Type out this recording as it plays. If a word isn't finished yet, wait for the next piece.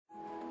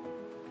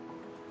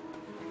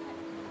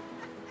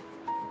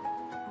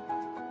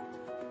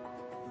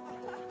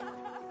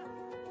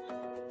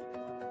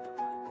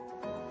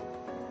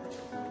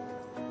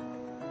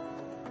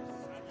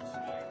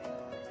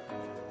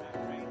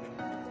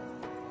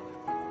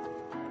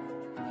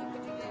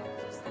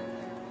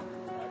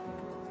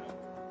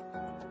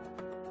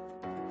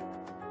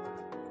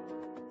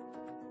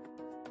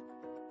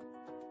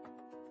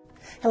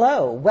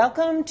Hello,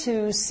 welcome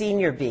to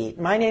Senior Beat.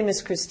 My name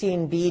is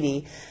Christine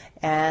Beatty,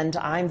 and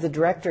I'm the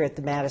director at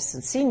the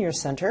Madison Senior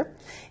Center.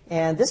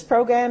 And this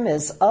program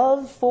is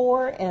of,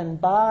 for,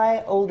 and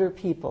by older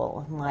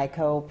people. My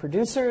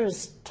co-producer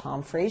is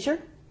Tom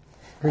Frazier.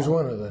 He's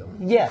one of them.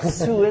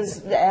 Yes, who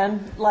is,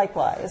 and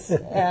likewise.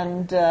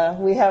 And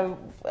we have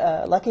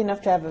lucky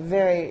enough to have a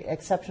very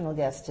exceptional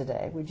guest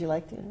today. Would you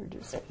like to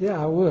introduce it?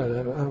 Yeah, I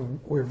would.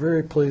 We're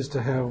very pleased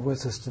to have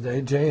with us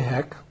today Jay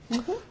Heck,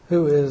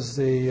 who is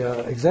the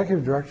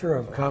executive director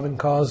of Common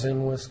Cause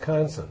in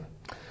Wisconsin.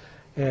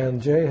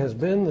 And Jay has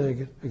been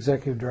the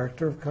executive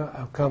director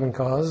of Common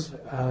Cause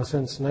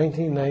since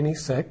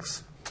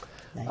 1996.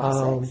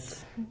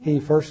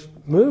 He first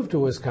moved to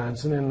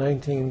Wisconsin in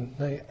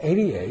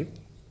 1988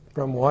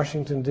 from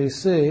Washington,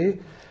 D.C.,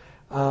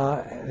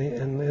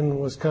 and in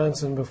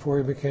Wisconsin, before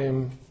he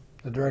became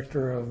the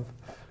director of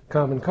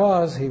Common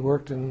Cause, he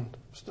worked in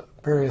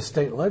various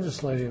state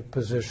legislative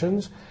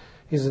positions.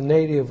 He's a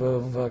native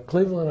of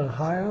Cleveland,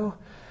 Ohio,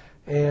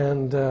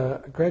 and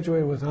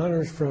graduated with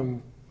honors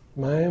from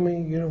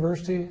Miami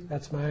University.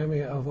 That's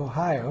Miami of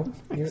Ohio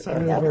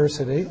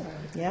University.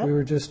 Yep. We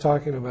were just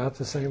talking about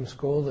the same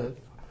school that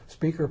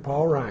Speaker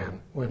Paul Ryan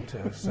went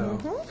to. So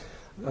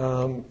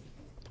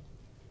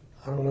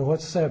I don't know what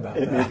to say about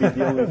that. It may be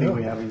the only thing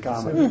we have in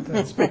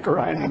common, Speaker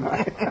Ryan and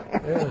I.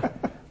 Yeah.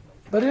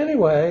 But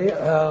anyway,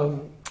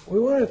 we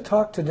want to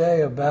talk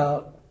today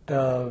about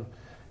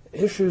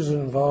issues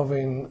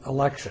involving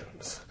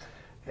elections.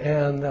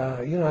 And,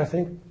 I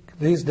think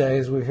these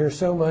days we hear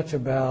so much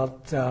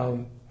about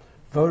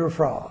voter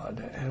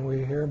fraud, and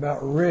we hear about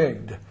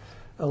rigged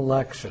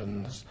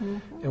elections,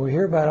 and we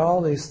hear about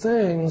all these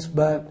things,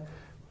 but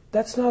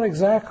that's not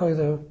exactly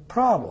the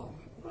problem.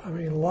 I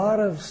mean, a lot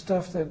of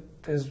stuff that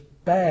is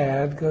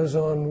bad goes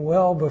on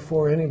well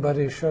before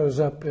anybody shows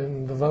up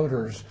in the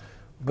voters'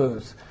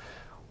 booth.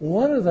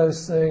 One of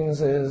those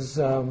things is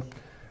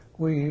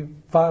we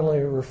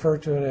finally refer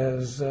to it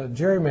as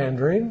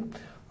gerrymandering,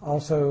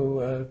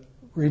 also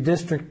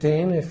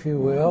redistricting, if you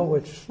will,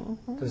 which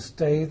the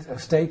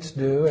states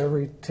do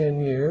every 10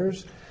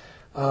 years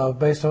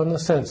based on the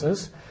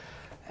census.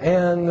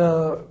 And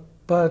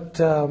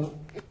but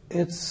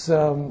it's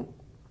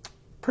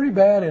pretty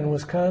bad in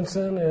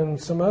Wisconsin and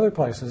some other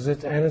places.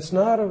 And it's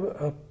not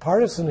a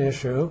partisan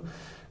issue.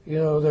 You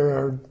know, there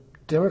are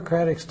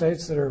Democratic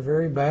states that are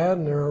very bad,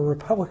 and there are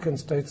Republican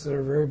states that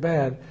are very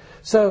bad.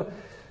 So,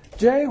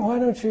 Jay, why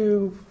don't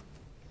you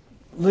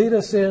lead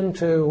us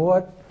into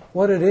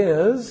what it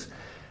is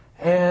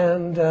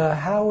and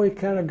how we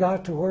kind of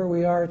got to where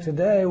we are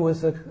today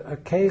with a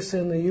case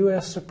in the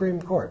U.S.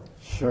 Supreme Court.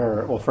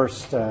 Sure. Well,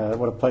 first,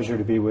 what a pleasure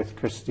to be with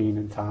Christine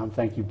and Tom.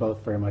 Thank you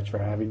both very much for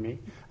having me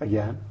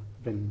again.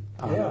 Been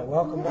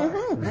welcome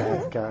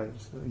back. A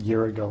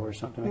year ago or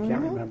something. I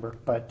can't remember.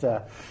 But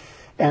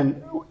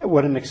and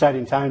what an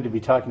exciting time to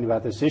be talking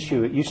about this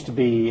issue. It used to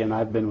be, and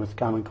I've been with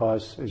Common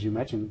Cause, as you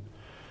mentioned,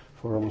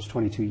 for almost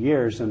 22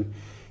 years, and it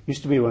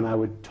used to be when I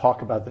would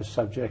talk about this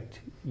subject,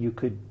 you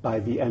could, by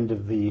the end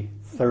of the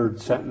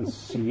third sentence,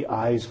 see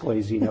eyes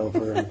glazing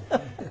over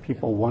and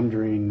people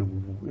wondering,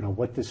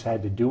 what this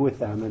had to do with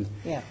them.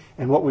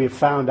 And what we have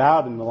found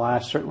out in the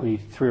last certainly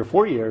 3 or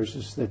 4 years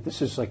is that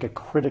this is like a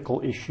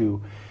critical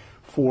issue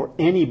for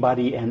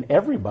anybody and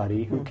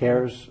everybody who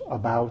cares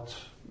about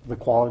the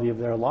quality of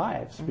their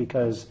lives,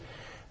 because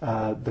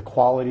the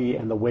quality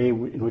and the way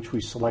in which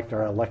we select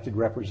our elected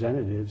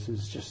representatives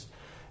is just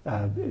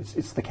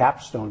it's the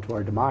capstone to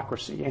our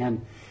democracy.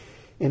 And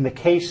in the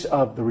case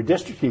of the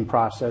redistricting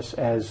process,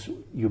 as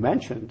you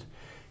mentioned,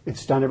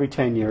 it's done every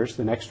 10 years.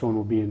 The next one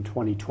will be in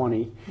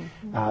 2020,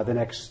 the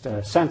next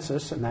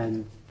census, and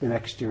then the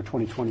next year,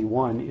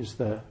 2021, is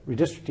the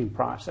redistricting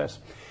process.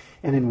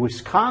 And in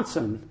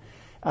Wisconsin,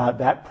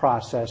 that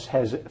process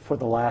has, for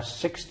the last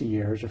 60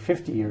 years, or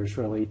 50 years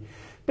really,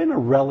 been a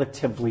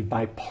relatively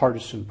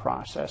bipartisan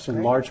process,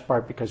 in large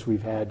part because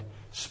we've had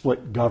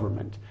split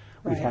government.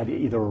 We've had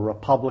either a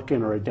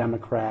Republican or a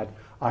Democrat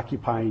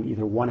occupying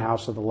either one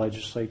house of the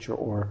legislature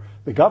or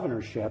the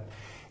governorship.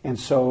 And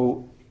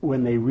so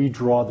when they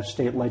redraw the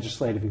state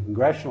legislative and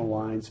congressional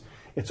lines,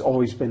 it's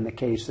always been the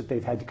case that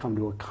they've had to come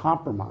to a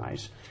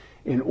compromise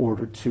in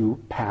order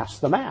to pass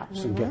the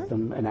maps and get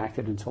them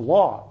enacted into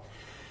law.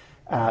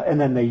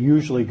 And then they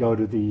usually go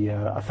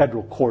to a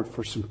federal court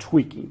for some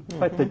tweaking.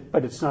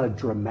 But it's not a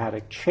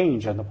dramatic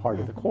change on the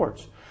part of the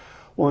courts.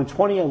 Well, in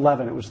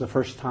 2011, it was the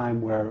first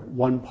time where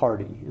one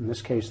party, in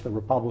this case the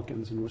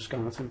Republicans in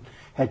Wisconsin,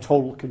 had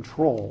total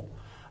control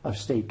of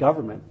state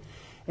government.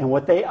 And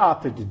what they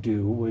opted to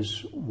do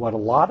was what a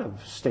lot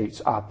of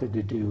states opted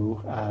to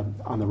do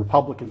on the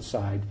Republican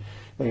side.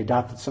 They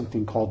adopted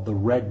something called the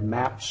Red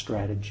Map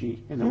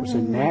strategy, and it was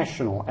a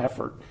national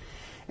effort.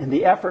 And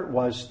the effort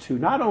was to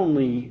not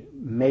only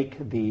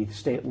make the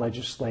state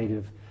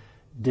legislative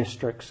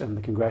districts and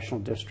the congressional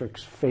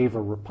districts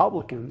favor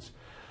Republicans,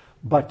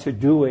 but to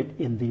do it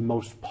in the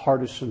most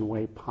partisan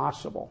way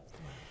possible.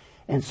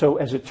 And so,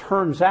 as it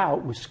turns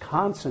out,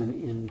 Wisconsin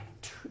in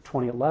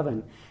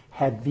 2011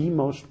 had the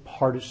most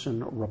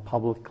partisan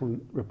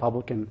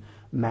Republican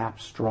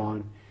maps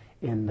drawn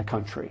in the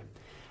country.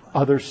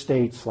 Other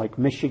states like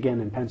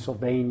Michigan and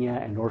Pennsylvania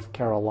and North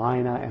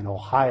Carolina and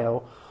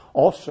Ohio,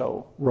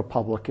 also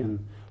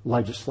Republican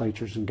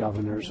legislatures and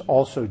governors,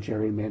 also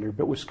gerrymandered,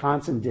 but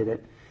Wisconsin did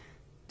it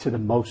to the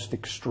most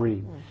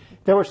extreme.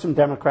 There were some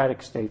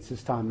Democratic states,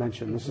 as Tom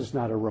mentioned. This is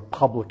not a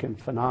Republican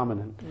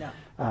phenomenon.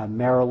 No.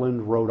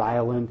 Maryland, Rhode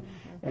Island,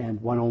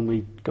 and one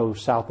only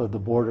goes south of the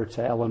border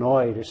to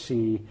Illinois to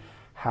see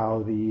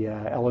how the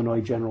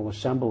Illinois General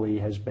Assembly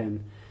has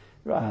been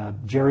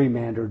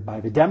gerrymandered by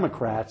the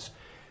Democrats.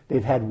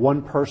 They've had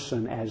one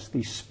person as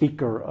the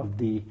Speaker of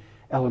the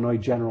Illinois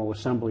General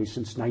Assembly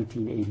since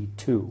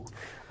 1982,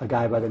 a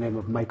guy by the name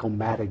of Michael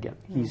Madigan.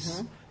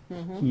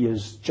 He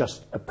is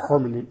just a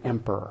permanent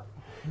emperor,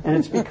 and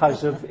it's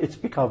because of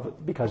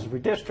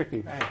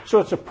redistricting. Right. So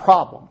it's a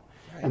problem,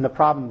 and the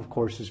problem, of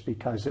course, is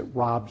because it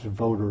robs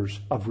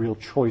voters of real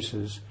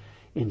choices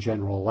in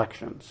general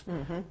elections.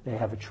 They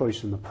have a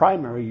choice in the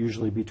primary,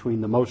 usually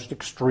between the most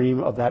extreme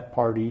of that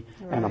party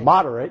and a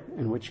moderate,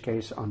 in which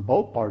case, on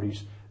both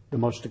parties, the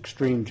most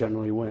extreme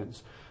generally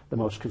wins. The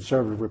most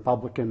conservative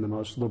Republican, the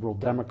most liberal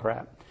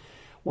Democrat.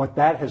 What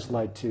that has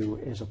led to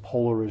is a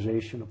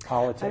polarization of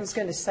politics. I was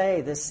going to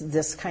say,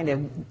 this kind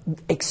of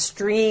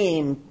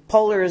extreme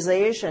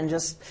polarization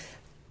just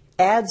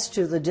adds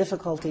to the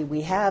difficulty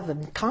we have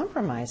in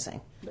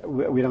compromising.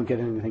 We don't get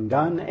anything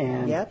done,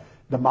 and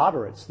the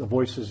moderates, the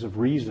voices of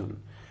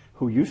reason,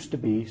 who used to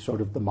be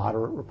sort of the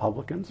moderate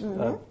Republicans,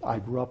 I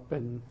grew up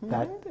in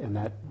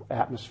that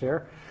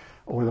atmosphere,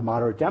 or the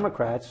moderate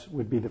Democrats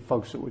would be the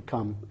folks that would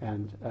come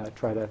and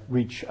try to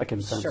reach a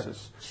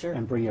consensus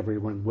and bring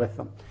everyone with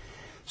them.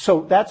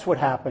 So that's what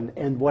happened.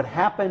 And what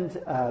happened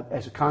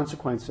as a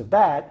consequence of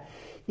that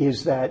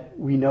is that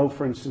we know,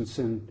 for instance,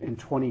 in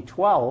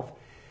 2012,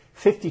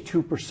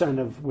 52%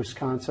 of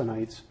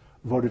Wisconsinites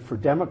voted for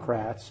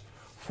Democrats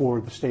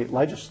for the state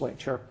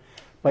legislature,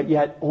 but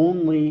yet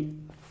only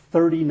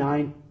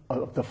 39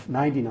 of the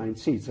 99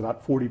 seats,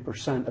 about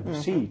 40% of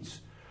the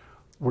seats,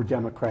 were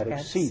Democratic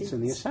seats in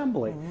the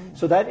Assembly.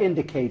 So that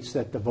indicates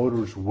that the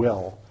voters'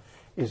 will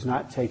is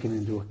not taken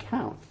into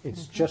account.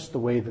 It's just the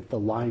way that the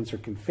lines are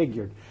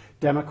configured.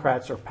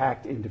 Democrats are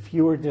packed into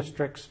fewer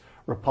districts,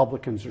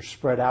 Republicans are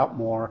spread out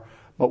more,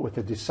 but with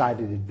a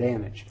decided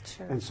advantage.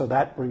 And so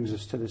that brings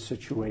us to the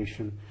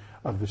situation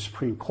of the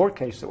Supreme Court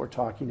case that we're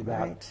talking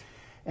about.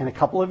 And a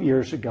couple of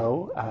years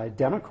ago,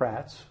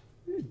 Democrats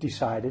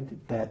decided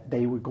that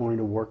they were going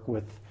to work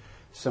with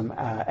some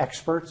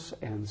experts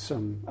and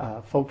some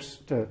folks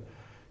to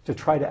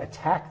try to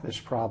attack this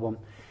problem,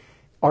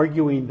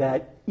 arguing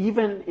that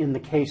even in the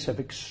case of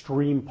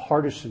extreme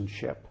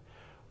partisanship,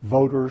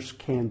 voters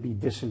can be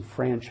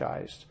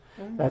disenfranchised.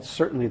 That's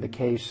certainly the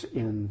case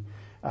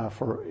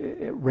for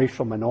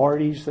racial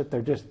minorities, that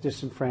they're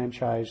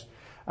disenfranchised,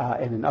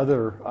 and in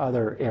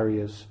other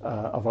areas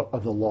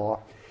of the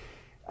law.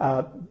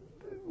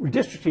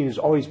 Redistricting has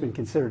always been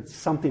considered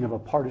something of a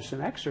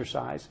partisan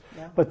exercise,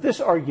 but this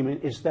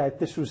argument is that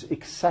this was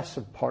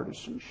excessive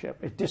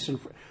partisanship.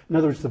 In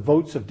other words, the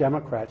votes of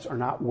Democrats are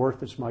not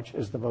worth as much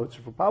as the votes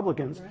of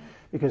Republicans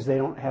because they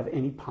don't have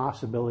any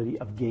possibility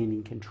of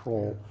gaining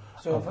control.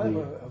 So if I'm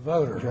a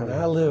voter and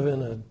I live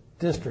in a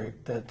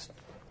district that's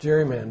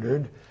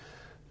gerrymandered,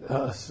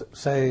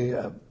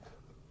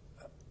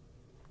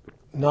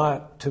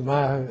 not to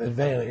my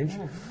advantage,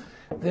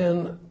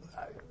 then,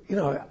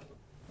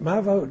 my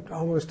vote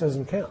almost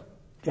doesn't count.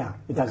 Yeah,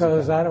 it doesn't.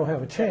 Because I don't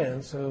have a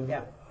chance of,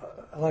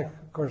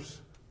 of course,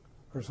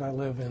 I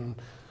live in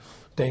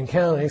Dane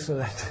County, so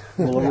that...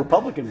 Well, a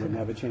Republican wouldn't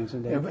have a chance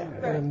in Dane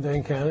County. In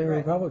Dane County, a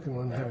Republican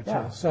wouldn't have a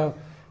chance.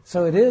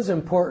 So it is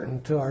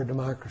important to our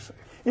democracy.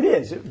 It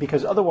is,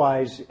 because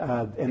otherwise,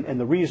 and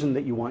the reason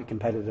that you want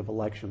competitive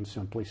elections,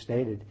 simply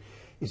stated,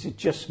 is it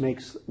just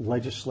makes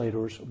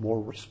legislators more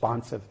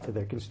responsive to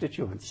their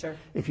constituents.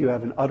 If you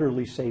have an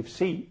utterly safe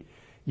seat,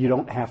 you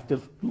don't have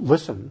to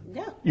listen.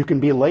 You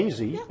can be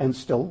lazy and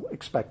still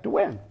expect to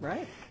win.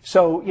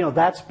 So,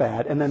 that's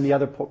bad. And then the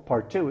other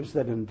part, too, is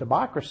that in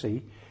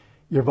democracy,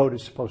 your vote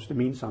is supposed to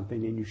mean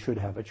something and you should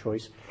have a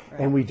choice.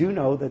 And we do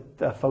know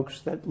that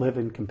folks that live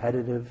in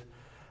competitive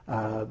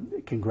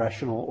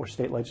congressional or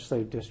state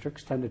legislative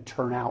districts tend to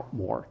turn out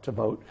more to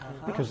vote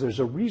because there's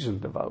a reason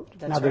to vote.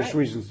 Now, there's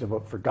reasons to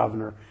vote for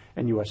governor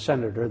and U.S.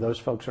 senator. Those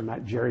folks are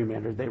not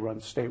gerrymandered. They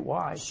run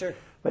statewide.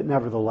 But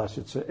nevertheless,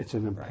 it's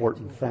an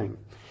important thing.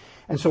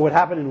 And so what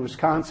happened in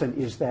Wisconsin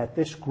is that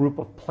this group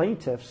of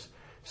plaintiffs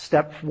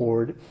stepped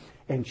forward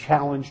and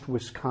challenged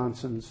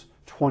Wisconsin's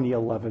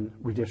 2011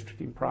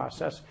 redistricting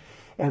process.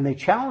 And they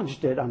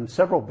challenged it on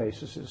several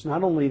bases,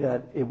 not only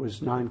that it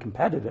was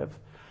non-competitive,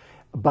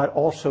 but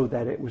also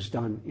that it was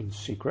done in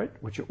secret,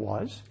 which it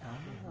was.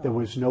 There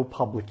was no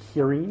public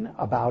hearing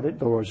about it.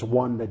 There was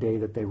one the day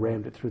that they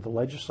rammed it through the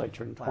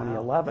legislature in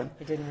 2011.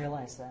 I didn't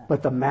realize that.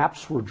 But the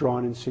maps were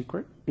drawn in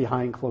secret,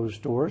 behind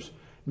closed doors.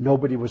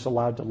 Nobody was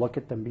allowed to look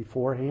at them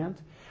beforehand.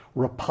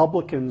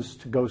 Republicans,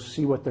 to go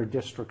see what their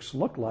districts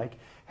looked like,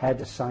 had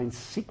to sign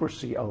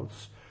secrecy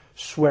oaths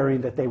swearing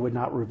that they would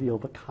not reveal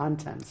the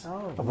contents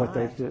of what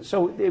they did.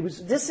 So it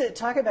was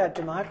Talk about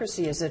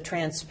democracy as a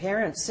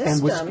transparent and,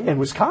 system. and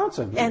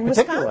Wisconsin, And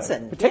particularly,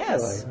 Wisconsin,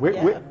 particularly.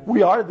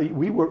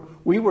 yes.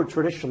 We were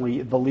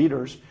traditionally the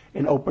leaders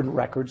in open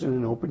records and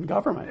in open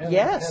government. And,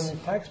 Yes.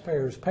 And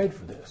taxpayers paid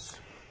for this.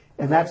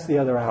 And that's the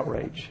other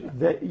outrage.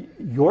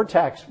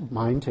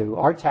 Mine too,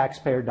 our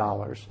taxpayer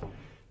dollars,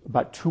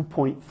 about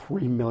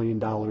 $2.3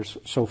 million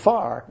so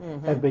far,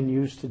 have been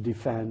used to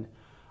defend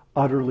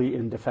utterly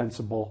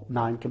indefensible,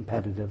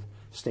 non-competitive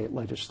state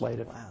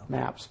legislative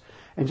maps.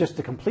 And just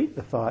to complete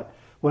the thought,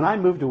 when I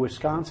moved to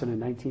Wisconsin in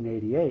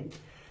 1988,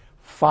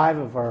 5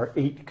 of our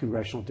 8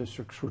 congressional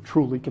districts were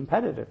truly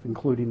competitive,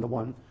 including the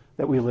one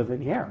that we live in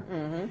here.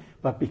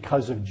 But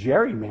because of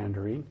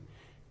gerrymandering,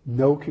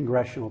 no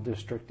congressional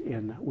district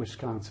in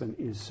Wisconsin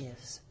is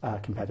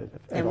competitive.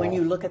 And when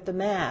you look at the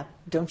map,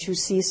 don't you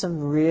see some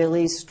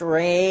really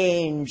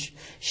strange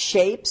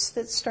shapes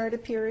that start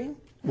appearing?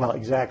 Well,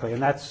 exactly,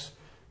 and that's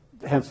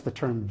hence the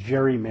term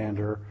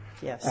gerrymander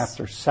Yes.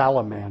 after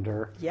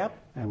salamander. Yep.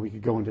 And we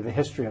could go into the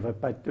history of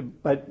it, but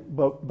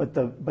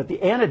the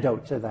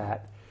antidote to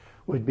that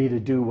would be to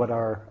do what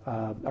our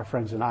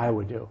friends in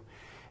Iowa do.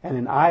 And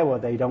in Iowa,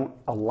 they don't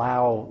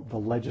allow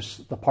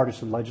the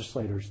partisan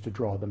legislators to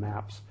draw the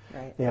maps.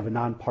 Right. They have a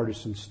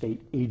nonpartisan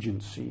state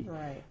agency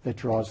Right. that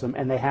draws them,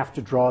 and they have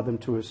to draw them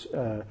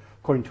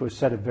according to a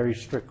set of very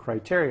strict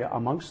criteria.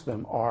 Amongst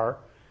them are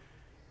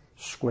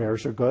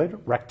squares are good,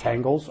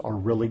 rectangles are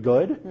really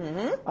good,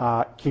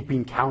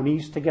 keeping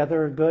counties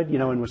together are good. You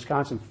know, in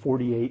Wisconsin,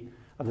 48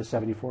 of the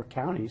 74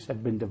 counties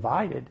have been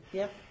divided.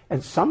 Yep.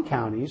 And some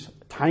counties,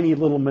 tiny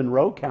little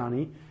Monroe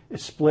County,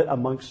 is split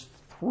amongst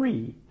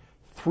three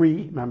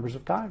members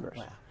of Congress.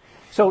 Wow.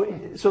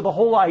 So the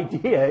whole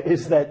idea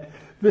is that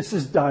this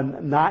is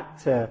done not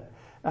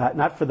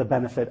for the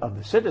benefit of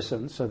the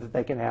citizens, so that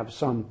they can have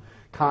some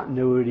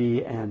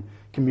continuity and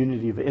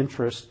community of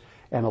interest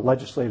and a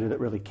legislator that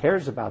really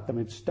cares about them.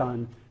 It's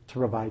done to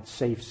provide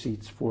safe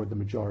seats for the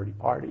majority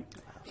party.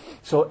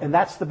 So, and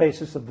that's the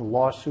basis of the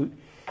lawsuit.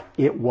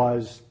 It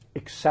was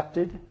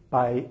accepted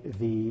by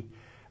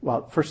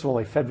first of all,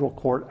 a federal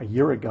court a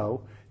year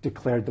ago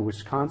declared the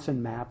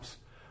Wisconsin maps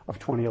of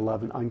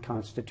 2011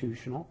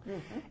 unconstitutional.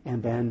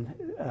 And then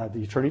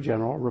the Attorney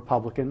General, a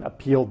Republican,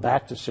 appealed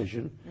that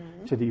decision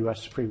to the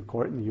U.S. Supreme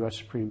Court, and the U.S.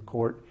 Supreme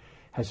Court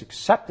has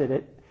accepted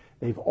it.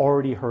 They've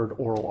already heard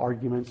oral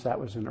arguments. That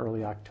was in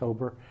early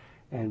October,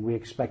 and we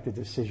expect a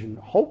decision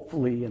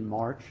hopefully in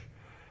March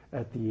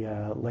at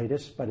the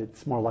latest, but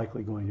it's more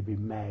likely going to be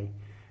May,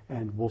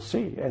 and we'll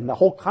see. And the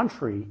whole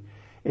country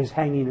is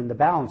hanging in the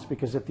balance,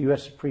 because if the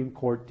U.S. Supreme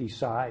Court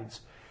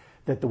decides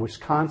that the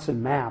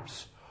Wisconsin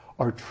maps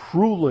are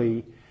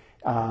truly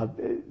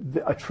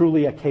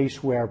a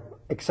case where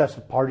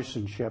excessive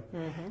partisanship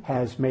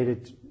has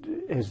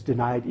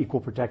denied equal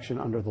protection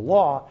under the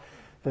law,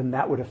 then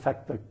that would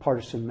affect the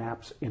partisan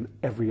maps in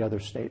every other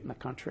state in the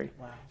country.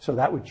 Wow. So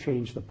that would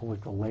change the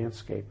political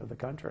landscape of the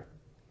country.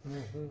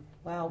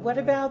 Wow. What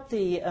about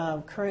the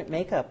current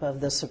makeup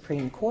of the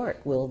Supreme Court?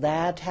 Will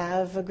that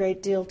have a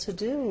great deal to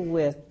do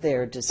with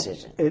their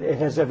decision? It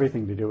has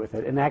everything to do with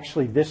it. And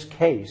actually, this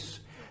case,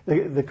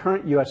 the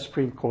current U.S.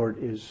 Supreme Court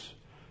is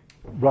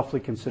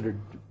roughly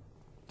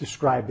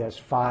described as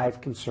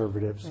 5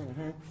 conservatives,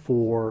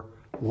 4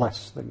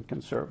 less than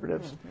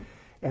conservatives.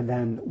 And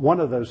then one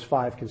of those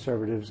 5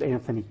 conservatives,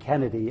 Anthony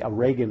Kennedy, a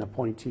Reagan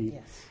appointee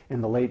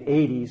in the late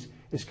 80s,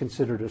 is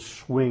considered a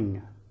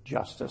swing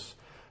justice.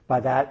 By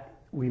that,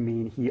 we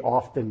mean he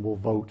often will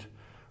vote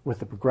with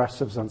the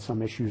progressives on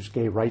some issues.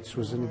 Gay rights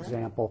was an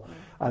example.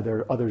 There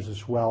are others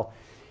as well.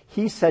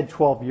 He said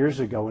 12 years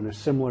ago in a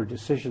similar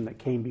decision that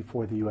came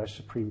before the U.S.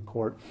 Supreme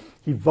Court,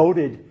 he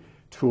voted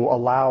to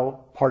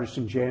allow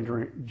partisan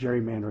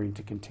gerrymandering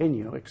to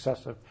continue,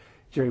 excessive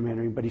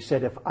gerrymandering, but he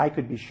said if I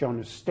could be shown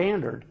a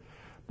standard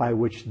by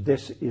which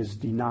this is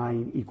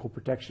denying equal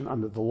protection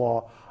under the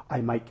law,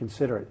 I might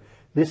consider it.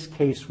 This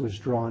case was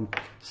drawn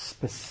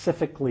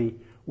specifically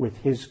with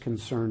his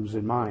concerns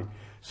in mind.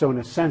 So in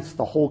a sense,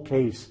 the whole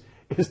case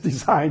is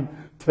designed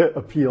to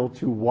appeal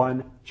to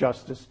one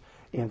justice,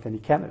 Anthony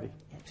Kennedy.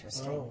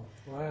 Interesting. Oh,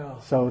 wow.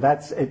 So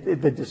that's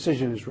the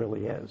decision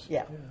really is.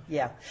 Yeah.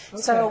 Okay.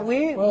 So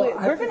we're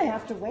Well, going to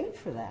have to wait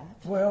for that.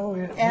 Well,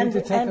 we And- need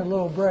to take a and-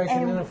 little break,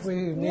 and then and- if we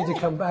need to yeah.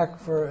 come back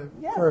for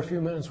a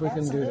few minutes, we can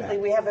do Absolutely.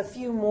 that. We have a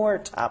few more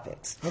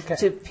topics Okay.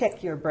 to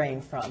pick your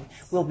brain from.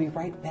 We'll be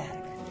right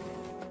back.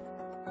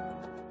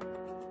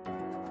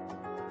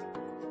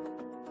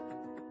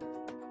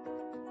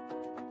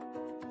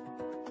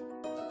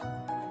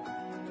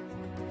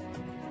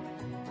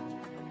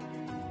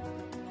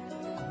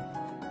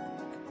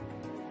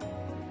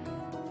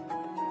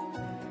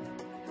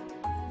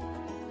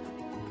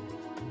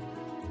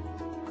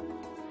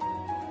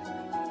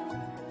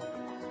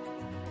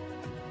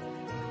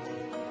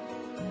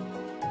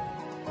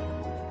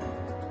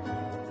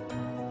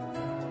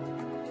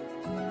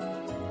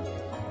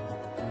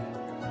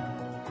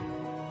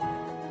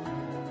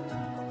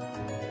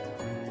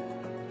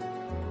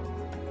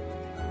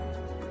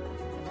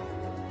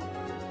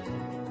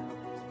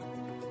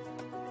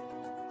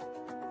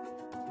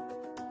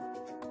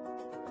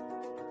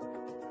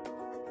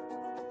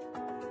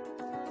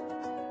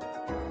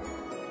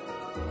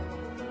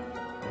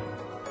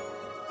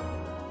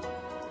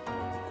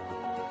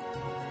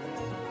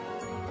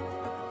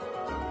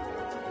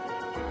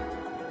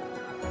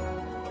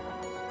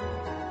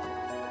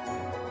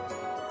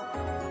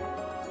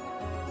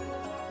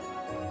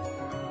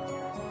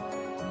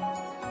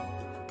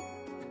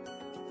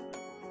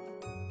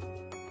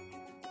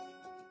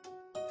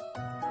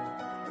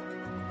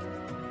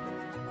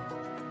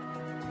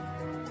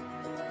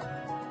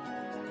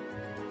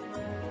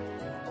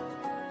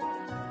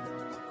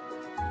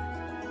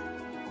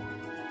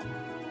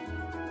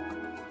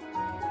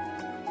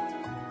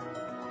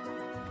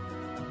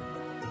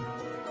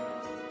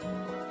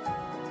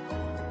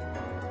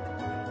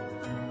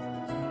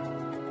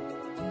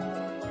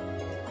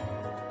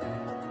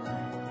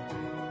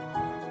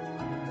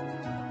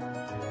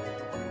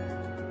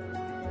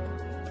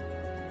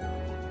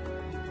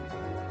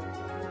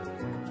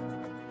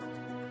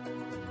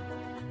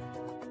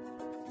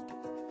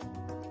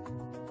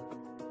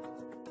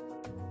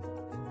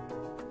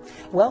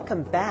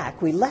 Welcome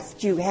back. We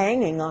left you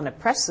hanging on a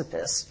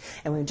precipice,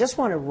 and we just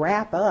want to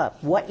wrap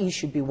up what you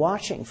should be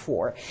watching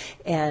for.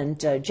 And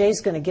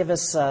Jay's going to give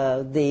us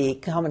the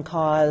Common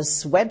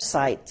Cause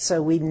website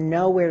so we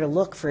know where to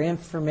look for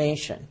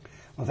information.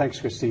 Well, thanks,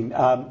 Christine.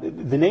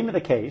 The name of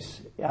the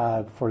case,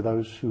 for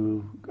those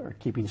who are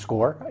keeping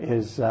score,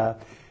 is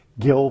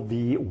Gill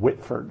v.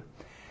 Whitford.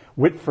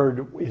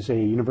 Whitford is a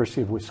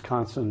University of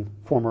Wisconsin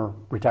former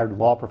retired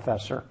law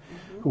professor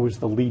who was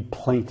the lead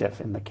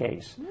plaintiff in the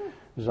case.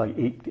 There's like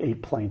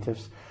eight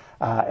plaintiffs,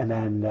 and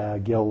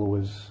then Gill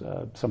was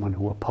someone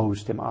who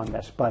opposed him on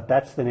this. But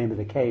that's the name of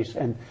the case,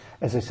 and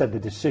as I said, the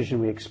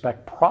decision we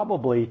expect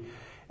probably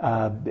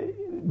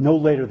no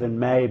later than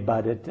May,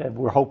 but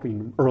we're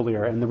hoping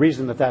earlier. And the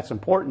reason that that's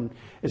important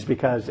is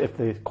because if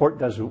the court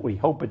does what we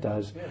hope it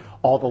does,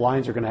 all the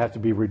lines are going to have to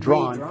be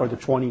redrawn for the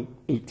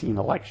 2018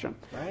 election.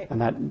 Right.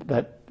 And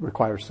that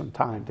requires some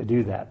time to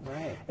do that.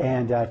 Right.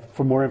 And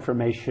for more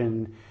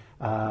information,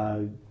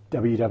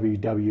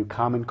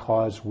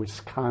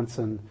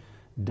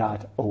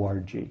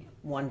 www.commoncausewisconsin.org.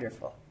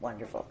 Wonderful,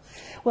 wonderful.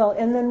 Well,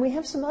 and then we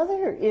have some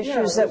other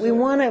issues that we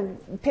want to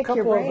pick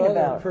your brain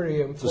about.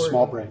 Pretty important. It's a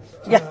small brain.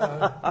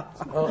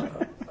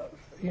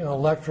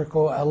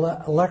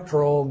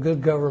 Electoral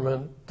good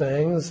government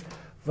things,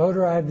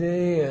 voter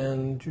ID,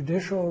 and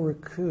judicial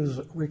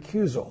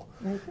recusal.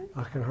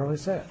 I can hardly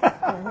say it.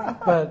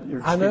 But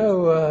I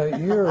know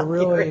you're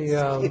really,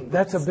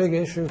 that's a big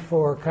issue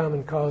for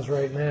Common Cause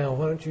right now.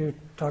 Why don't you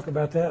talk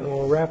about that, and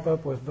we'll wrap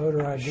up with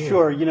voter ID.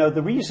 Sure.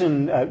 The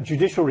reason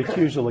judicial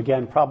recusal,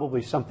 again,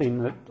 probably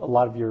something that a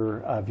lot of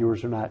your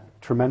viewers are not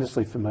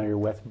tremendously familiar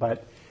with,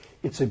 but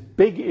it's a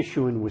big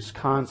issue in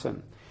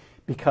Wisconsin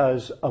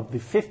because of the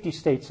 50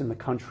 states in the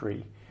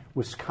country,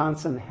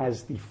 Wisconsin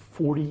has the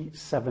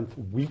 47th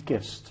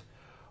weakest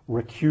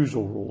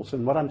recusal rules.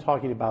 And what I'm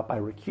talking about by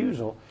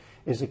recusal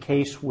is a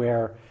case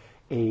where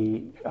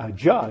a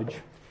judge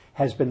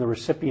has been the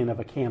recipient of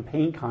a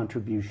campaign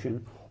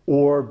contribution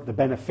or the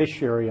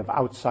beneficiary of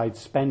outside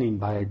spending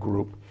by a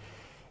group.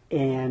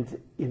 And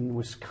in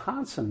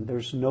Wisconsin,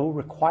 there's no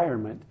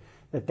requirement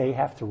that they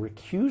have to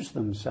recuse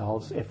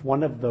themselves if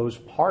one of those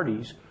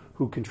parties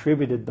who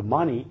contributed the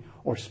money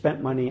or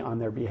spent money on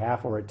their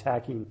behalf or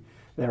attacking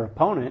their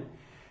opponent,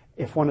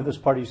 if one of those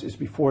parties is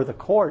before the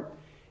court,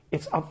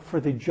 it's up for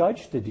the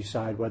judge to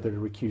decide whether to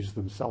recuse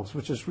themselves,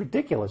 which is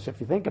ridiculous if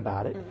you think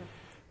about it.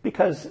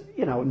 Because,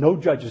 no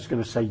judge is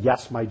going to say,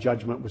 yes, my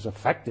judgment was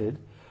affected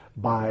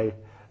by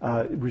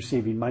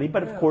receiving money.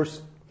 But of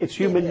course, it's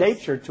human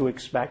nature to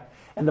expect,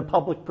 and the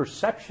public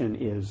perception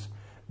is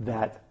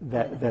that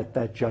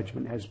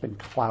judgment has been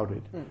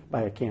clouded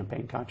by a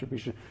campaign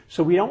contribution.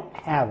 So we don't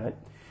have it.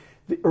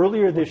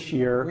 Earlier this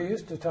year... We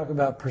used to talk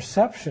about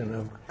perception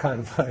of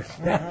conflict.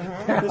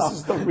 This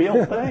is the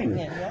real thing.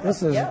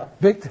 This is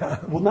big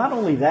time. Well, not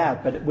only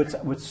that, but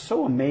what's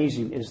so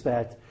amazing is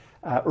that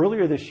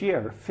earlier this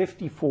year,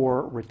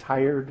 54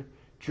 retired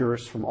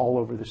jurists from all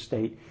over the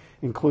state,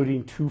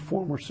 including 2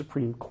 former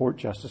Supreme Court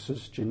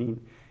justices, Janine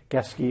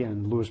Geske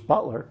and Louis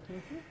Butler,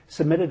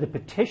 submitted a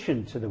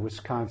petition to the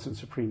Wisconsin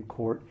Supreme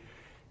Court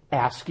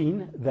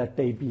asking that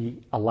they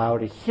be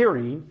allowed a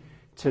hearing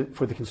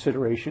for the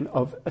consideration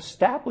of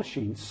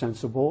establishing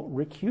sensible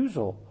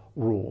recusal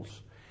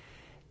rules.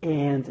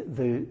 And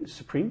the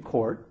Supreme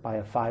Court, by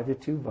a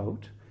 5-2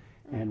 vote,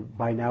 and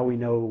by now we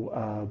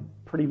know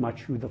pretty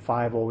much who the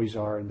 5 always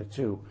are and the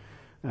 2.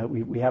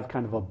 We have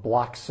kind of a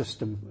block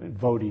system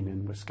voting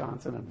in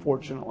Wisconsin,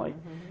 unfortunately.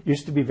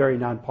 Used to be very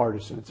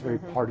nonpartisan. It's very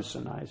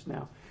partisanized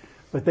now.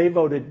 But they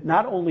voted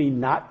not only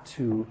not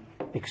to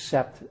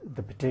accept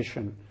the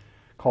petition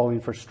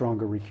calling for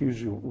stronger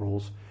recusal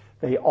rules,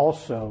 they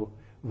also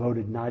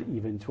voted not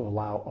even to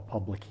allow a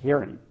public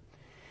hearing.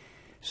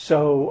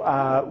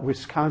 So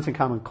Wisconsin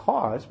Common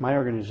Cause, my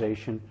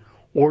organization,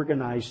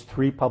 organized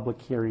 3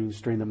 public hearings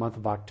during the month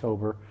of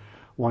October,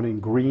 one in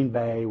Green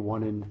Bay,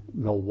 one in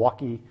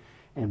Milwaukee,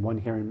 and one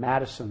here in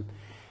Madison.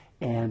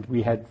 And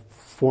we had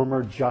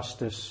former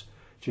Justice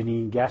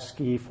Janine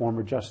Geske,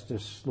 former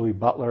Justice Louis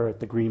Butler at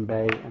the Green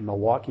Bay and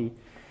Milwaukee.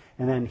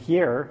 And then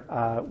here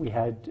we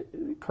had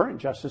current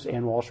Justice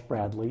Ann Walsh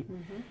Bradley,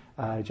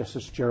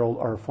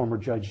 former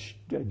Judge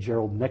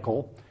Gerald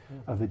Nickel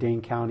of the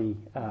Dane County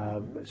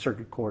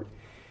Circuit Court.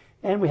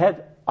 And we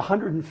had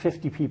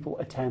 150 people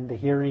attend the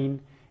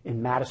hearing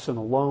in Madison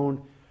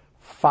alone.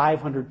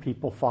 500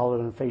 people followed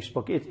on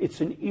Facebook.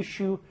 It's an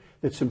issue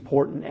that's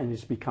important and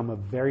has become a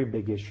very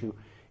big issue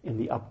in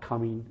the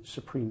upcoming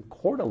Supreme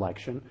Court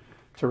election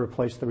to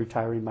replace the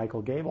retiring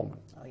Michael Gableman.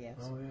 Oh, yes.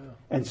 Oh, yeah.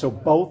 And so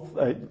both,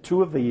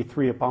 2 of the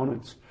 3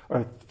 opponents,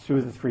 or 2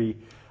 of the 3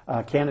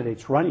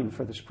 candidates running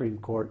for the Supreme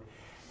Court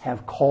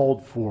have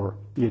called for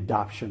the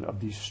adoption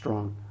of these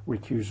strong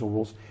recusal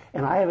rules.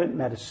 And I haven't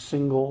met a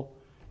single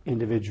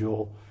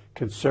individual,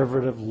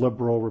 conservative,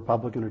 liberal,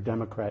 Republican, or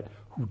Democrat,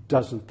 who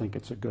doesn't think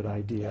it's a good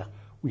idea.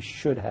 We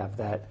should have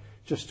that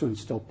just to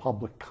instill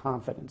public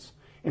confidence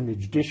in the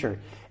judiciary.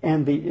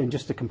 And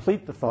just to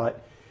complete the thought,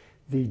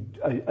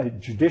 a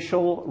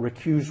judicial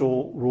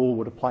recusal rule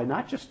would apply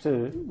not just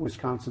to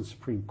Wisconsin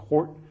Supreme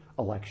Court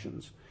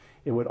elections.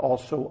 It would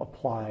also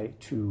apply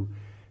to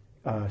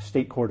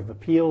state court of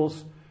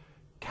appeals,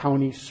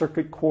 county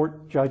circuit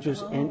court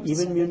judges, and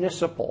even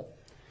municipal.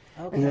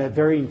 Okay. And there are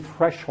varying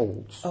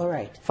thresholds. All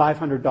right.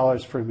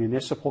 $500 for a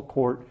municipal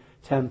court,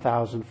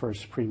 $10,000 for a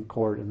Supreme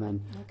Court, and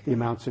then the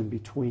amounts in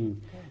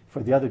between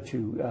for the other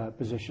two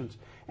positions.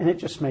 And it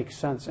just makes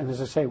sense. And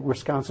as I say,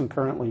 Wisconsin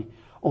currently,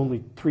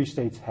 only 3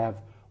 states have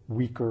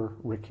weaker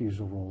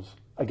recusal rules.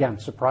 Again,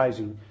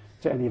 surprising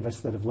to any of us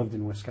that have lived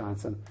in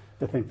Wisconsin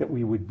to think that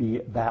we would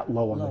be that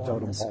low on the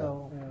totem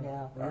pole.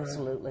 Yeah,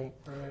 absolutely.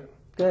 Right.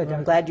 Good.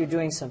 I'm glad you're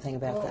doing something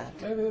about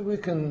that. Maybe we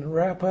can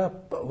wrap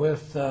up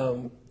with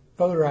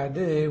voter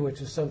ID, which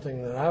is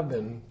something that I've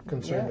been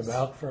concerned Yes.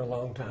 about for a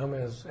long time,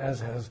 as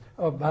has.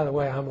 Oh, by the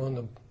way, I'm on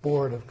the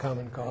board of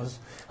Common Cause.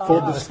 Full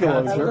A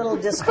disclosure. little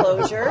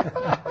disclosure.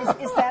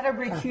 Is that a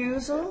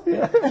recusal?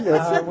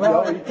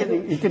 Well,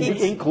 you can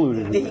be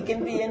included. He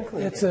can be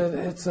included.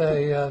 It's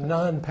a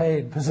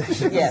non-paid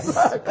position. Yes.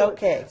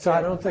 Okay. So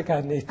I don't think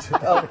I need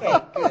to Okay.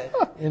 Good.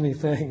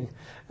 anything.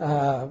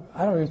 I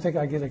don't even think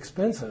I get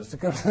expenses to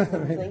come.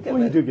 Think of Well,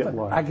 you it. do get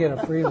lunch. I get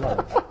a free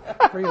lunch.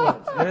 Free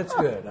lunch, and it's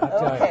good. I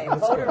tell Okay. you,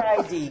 it's Voter good.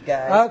 ID,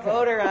 guys. Okay.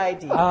 Voter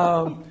ID.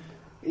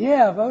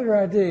 Yeah, voter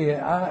ID.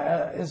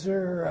 Is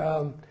there?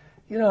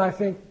 I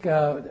think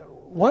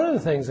one of the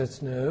things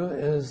that's new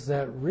is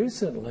that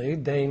recently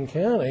Dane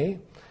County,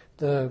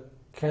 the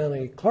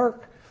county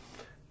clerk,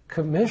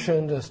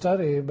 commissioned a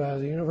study by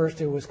the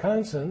University of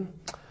Wisconsin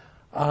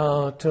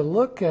to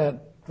look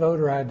at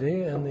voter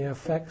ID and the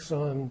effects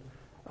on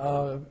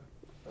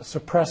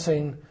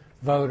suppressing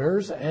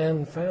voters,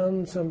 and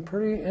found some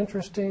pretty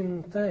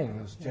interesting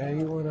things. Jay,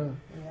 you want to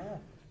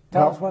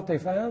tell us what they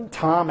found?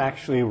 Tom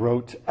actually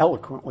wrote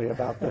eloquently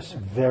about this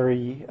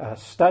very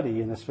study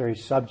and this very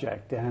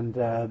subject. And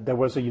there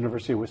was a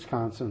University of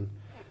Wisconsin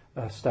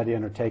study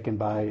undertaken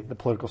by the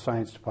political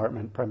science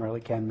department,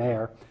 primarily Ken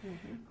Mayer,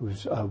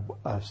 who's a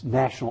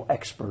national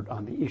expert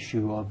on the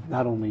issue of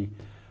not only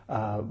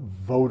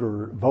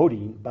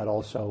voting, but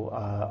also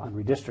on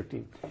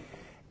redistricting.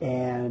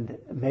 And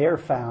Mayer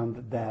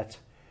found that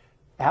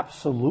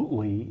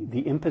absolutely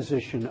the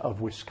imposition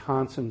of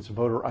Wisconsin's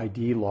voter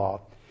ID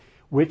law,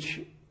 which,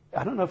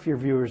 I don't know if your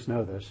viewers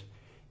know this,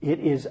 it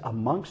is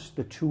amongst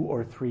the 2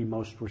 or 3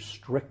 most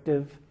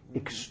restrictive,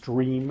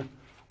 extreme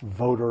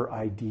voter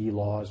ID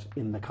laws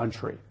in the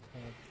country.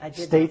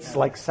 States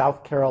like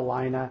South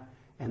Carolina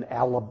and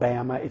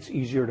Alabama, it's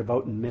easier to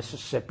vote in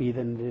Mississippi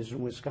than it is in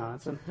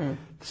Wisconsin.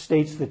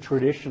 States that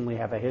traditionally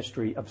have a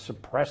history of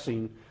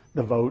suppressing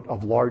the vote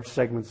of large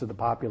segments of the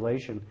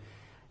population,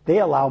 they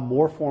allow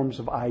more forms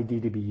of ID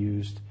to be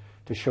used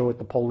to show at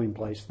the polling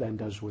place than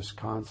does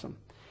Wisconsin.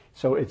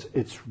 So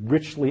it's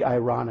richly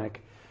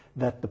ironic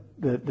that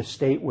the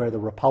state where the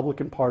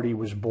Republican Party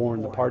was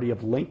born, the party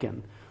of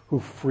Lincoln, who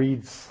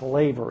freed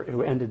slavery,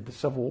 who ended the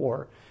Civil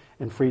War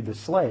and freed the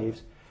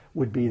slaves,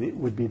 would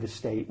be the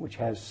state which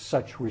has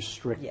such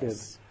restrictive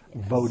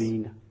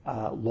voting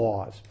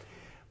laws.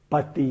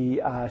 But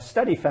the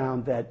study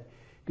found that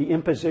the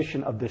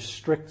imposition of this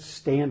strict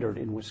standard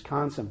in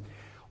Wisconsin,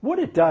 what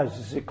it does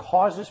is it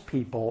causes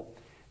people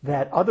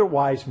that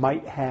otherwise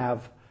might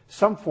have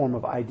some form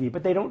of ID,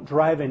 but they don't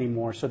drive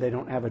anymore, so they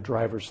don't have a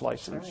driver's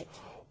license. Right.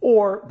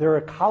 Or they're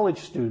a college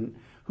student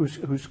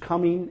who's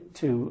coming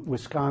to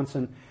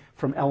Wisconsin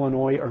from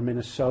Illinois or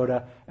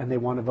Minnesota, and they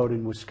want to vote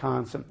in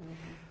Wisconsin.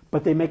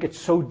 But they make it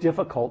so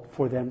difficult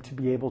for them to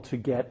be able to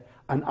get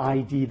an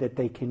ID that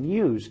they can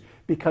use,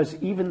 because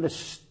even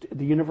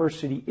the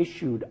university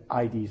issued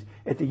IDs.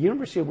 At the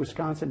University of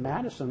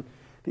Wisconsin-Madison,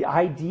 the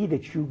ID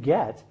that you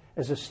get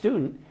as a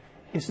student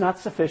is not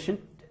sufficient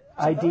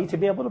ID to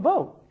be able to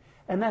vote.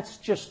 And that's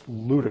just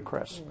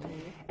ludicrous.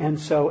 And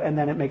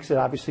then it makes it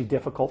obviously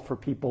difficult for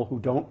people who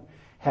don't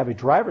have a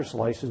driver's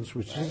license,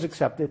 which is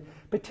accepted,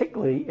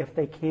 particularly if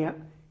they can't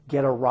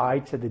get a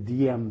ride to the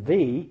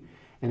DMV.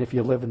 And if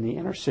you live in the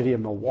inner city of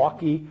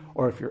Milwaukee,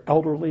 or if you're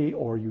elderly,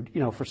 or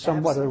for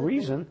some other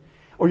reason,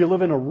 or you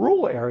live in a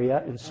rural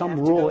area, in some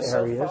rural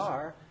areas. So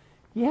far.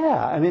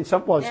 Yeah, I mean,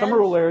 some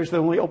rural areas, they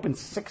only open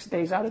 6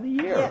 days out of the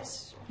year.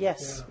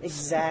 Yes,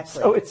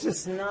 exactly. So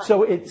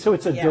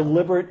it's a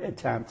deliberate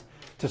attempt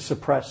to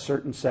suppress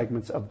certain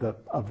segments of the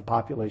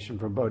population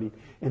from voting.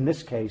 In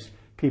this case,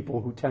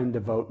 people who tend to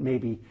vote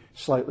maybe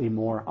slightly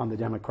more on the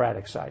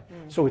Democratic side.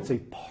 So it's a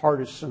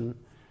partisan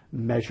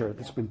measure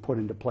that's been put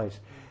into place.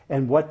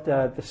 And what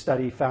the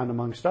study found,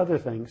 amongst other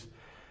things,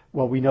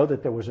 well, we know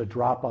that there was a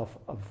drop-off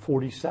of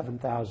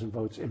 47,000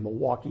 votes in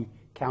Milwaukee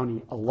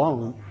County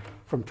alone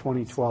from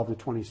 2012 to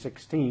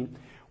 2016.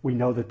 We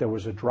know that there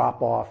was a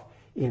drop-off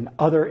in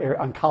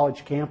on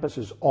college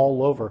campuses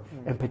all over,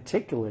 and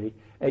particularly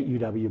at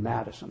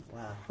UW-Madison.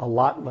 Wow. A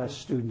lot less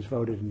students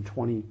voted in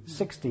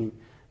 2016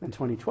 than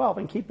 2012.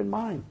 And keep in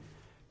mind,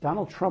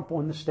 Donald Trump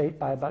won the state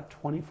by about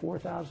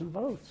 24,000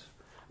 votes.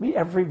 I mean,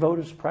 every vote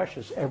is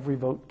precious. Every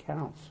vote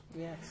counts.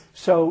 Yes.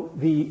 So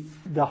the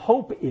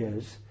hope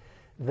is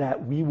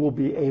that we will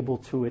be able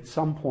to, at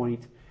some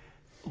point,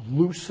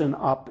 loosen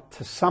up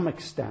to some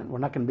extent. We're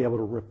not going to be able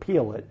to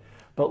repeal it,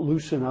 but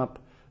loosen up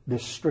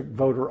this strict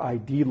voter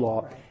ID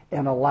law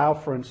and allow,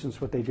 for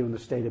instance, what they do in the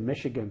state of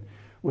Michigan,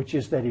 which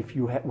is that if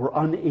you were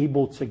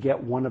unable to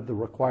get one of the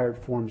required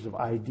forms of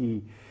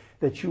ID,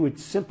 that you would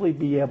simply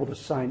be able to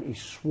sign a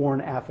sworn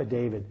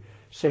affidavit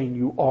saying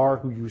you are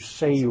who you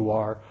say you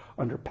are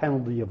under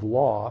penalty of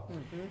law,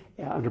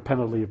 under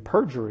penalty of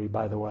perjury,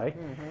 by the way,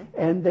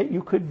 and that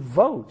you could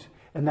vote.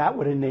 And that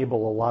would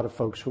enable a lot of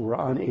folks who were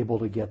unable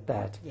to get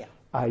that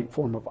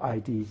form of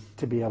ID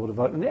to be able to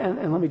vote.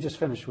 And let me just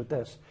finish with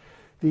this.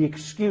 The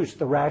excuse,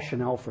 the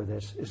rationale for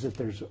this is that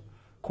there's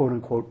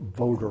quote-unquote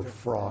voter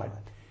fraud.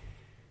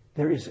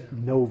 There is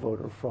no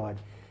voter fraud.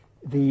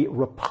 The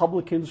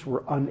Republicans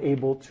were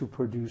unable to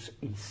produce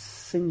a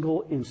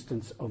single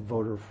instance of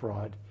voter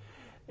fraud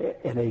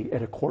at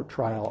a court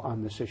trial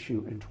on this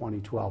issue in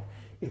 2012.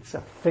 It's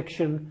a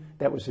fiction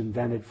that was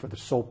invented for the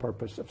sole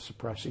purpose of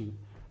suppressing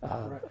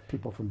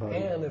people from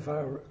voting. And if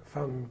I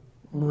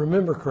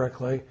remember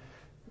correctly,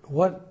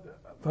 what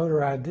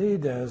voter ID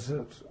does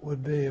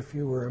would be if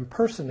you were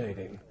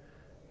impersonating.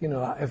 You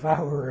know, if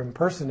I were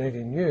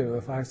impersonating you,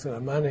 if I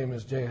said, my name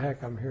is Jay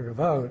Heck, I'm here to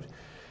vote,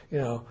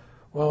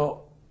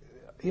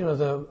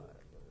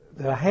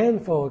 the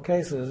handful of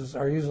cases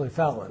are usually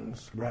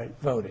felons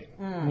voting,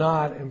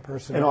 not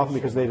impersonation. And often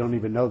because they don't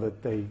even know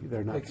that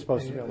they're not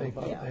supposed to be able to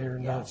vote. They're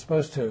not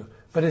supposed to.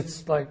 But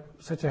it's like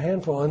such a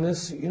handful. And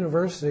this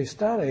university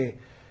study,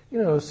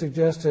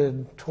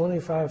 suggested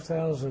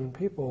 25,000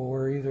 people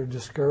were either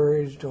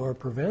discouraged or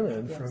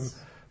prevented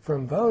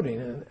from voting.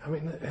 And I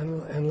mean,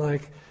 and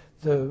like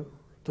the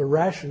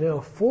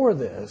rationale for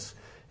this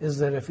is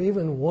that if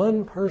even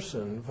one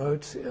person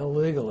votes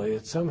illegally,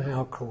 it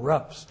somehow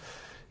corrupts,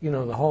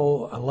 the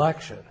whole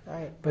election.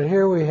 Right. But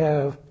here we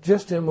have,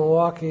 just in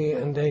Milwaukee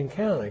and Dane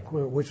County,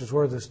 which is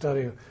where the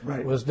study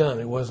was done.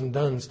 It wasn't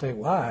done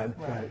statewide.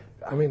 Right.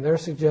 I mean, they're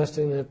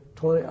suggesting that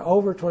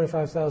over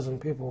 25,000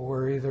 people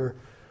were either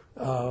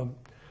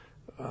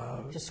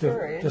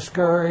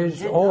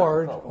discouraged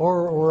or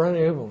were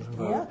unable to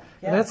vote. Yeah.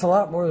 And that's a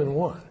lot more than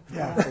one.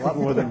 Yeah, it's a lot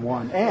more than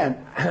one. And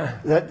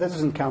that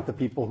doesn't count the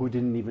people who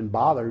didn't even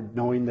bother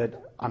knowing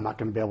that I'm not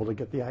going to be able to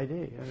get the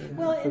ID.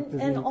 Well,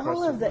 and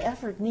all of the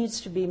effort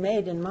needs to be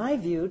made, in my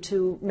view,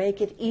 to make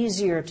it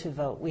easier to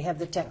vote. We have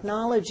the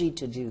technology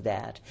to do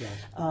that. Yes.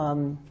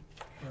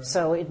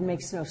 So it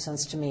makes no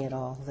sense to me at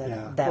all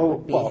that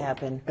would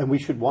happen. And we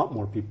should want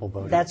more people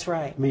voting. That's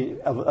right. I mean,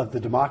 of the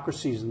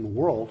democracies in the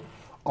world,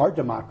 our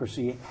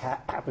democracy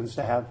happens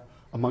to have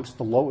amongst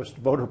the lowest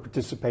voter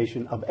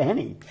participation of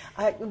any.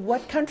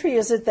 What country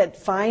is it that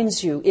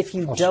fines you if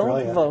you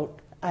Australia. don't vote?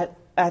 I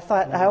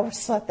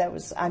always thought that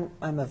was, I'm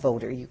a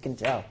voter, you can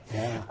tell.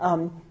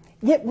 Yeah.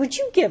 Would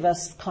you give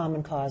us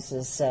Common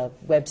Cause's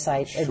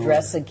website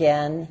address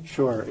again?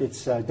 Sure.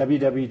 It's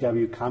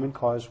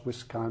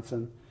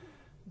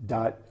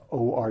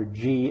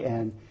www.commoncauswisconsin.org.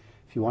 And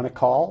if you want to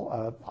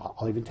call,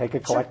 I'll even take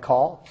a collect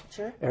call.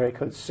 Sure. Area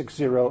code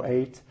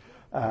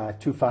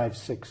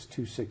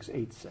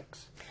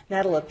 608-256-2686.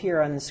 That'll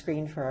appear on the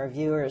screen for our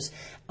viewers.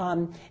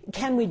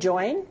 Can we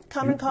join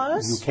Common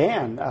Cause? You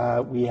can.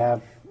 We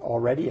have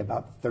already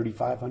about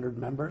 3,500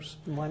 members.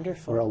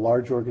 Wonderful. We're a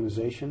large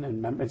organization,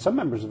 and some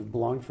members have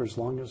belonged for as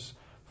long as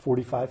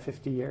 45,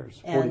 50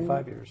 years,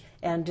 45 years.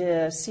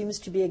 And seems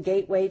to be a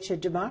gateway to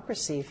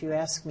democracy, if you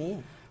ask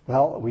me.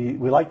 Well, we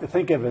like to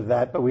think of it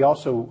that, but we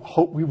also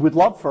hope, we would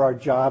love for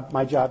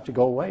my job to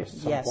go away at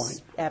some point.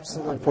 Yes,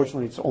 absolutely.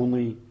 Unfortunately, it's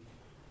only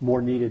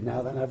more needed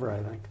now than ever,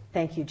 I think.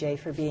 Thank you, Jay,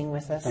 for being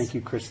with us. Thank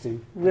you,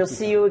 Christine. We'll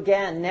see you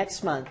again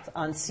next month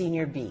on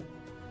Senior Beat.